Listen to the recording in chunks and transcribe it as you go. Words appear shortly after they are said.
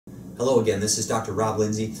Hello again, this is Dr. Rob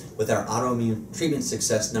Lindsay with our Autoimmune Treatment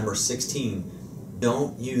Success number 16.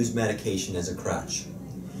 Don't use medication as a crutch.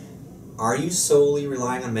 Are you solely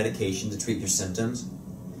relying on medication to treat your symptoms?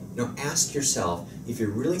 Ask yourself if you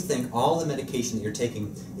really think all the medication that you're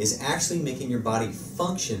taking is actually making your body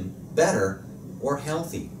function better or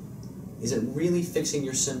healthy. Is it really fixing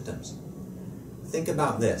your symptoms? Think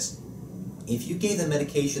about this. If you gave the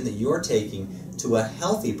medication that you're taking to a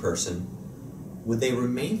healthy person, would they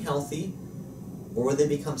remain healthy or would they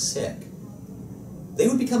become sick? They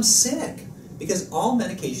would become sick because all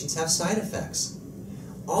medications have side effects.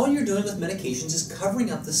 All you're doing with medications is covering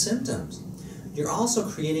up the symptoms. You're also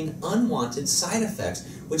creating unwanted side effects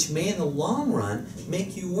which may in the long run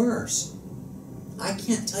make you worse. I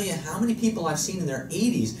can't tell you how many people I've seen in their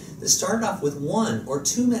 80s that started off with 1 or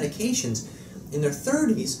 2 medications in their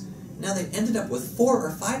 30s. Now they've ended up with 4 or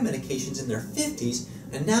 5 medications in their 50s,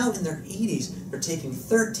 and now in their 80s they're taking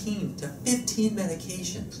 13 to 15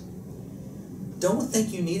 medications. Don't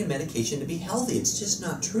think you need a medication to be healthy. It's just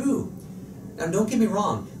not true. Now don't get me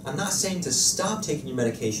wrong, I'm not saying to stop taking your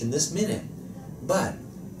medication this minute, but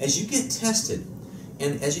as you get tested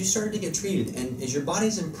and as you start to get treated and as your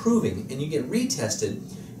body's improving and you get retested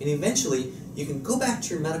and eventually you can go back to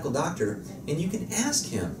your medical doctor and you can ask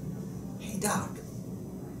him, "Hey doc,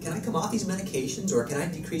 can I come off these medications or can I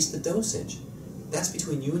decrease the dosage?" That's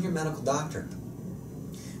between you and your medical doctor.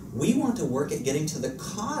 We want to work at getting to the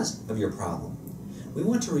cause of your problem. We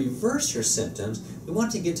want to reverse your symptoms. We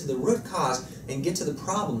want to get to the root cause and get to the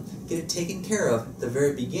problem, get it taken care of at the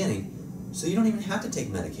very beginning so you don't even have to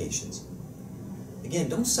take medications. Again,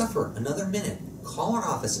 don't suffer another minute. Call our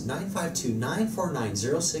office at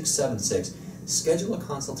 952-949-0676. Schedule a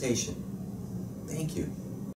consultation. Thank you.